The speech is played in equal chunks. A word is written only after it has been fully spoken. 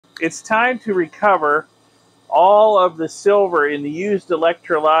it's time to recover all of the silver in the used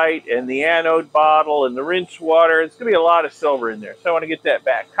electrolyte and the anode bottle and the rinse water. It's going to be a lot of silver in there, so I want to get that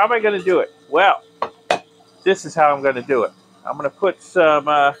back. How am I going to do it? Well, this is how I'm going to do it. I'm going to put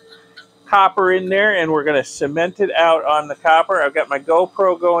some copper in there, and we're going to cement it out on the copper. I've got my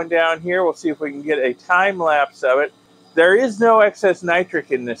GoPro going down here. We'll see if we can get a time lapse of it. There is no excess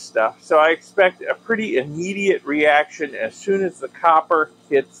nitric in this stuff, so I expect a pretty immediate reaction as soon as the copper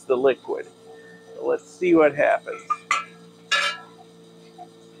hits the liquid. So let's see what happens.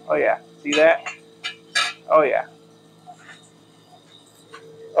 Oh yeah, see that? Oh yeah.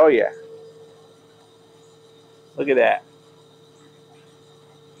 Oh yeah. Look at that.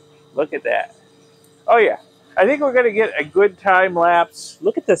 Look at that. Oh yeah. I think we're going to get a good time lapse.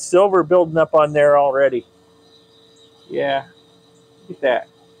 Look at the silver building up on there already. Yeah. Look at that.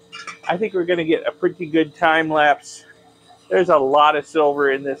 I think we're going to get a pretty good time lapse. There's a lot of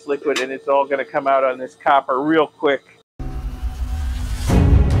silver in this liquid, and it's all going to come out on this copper real quick.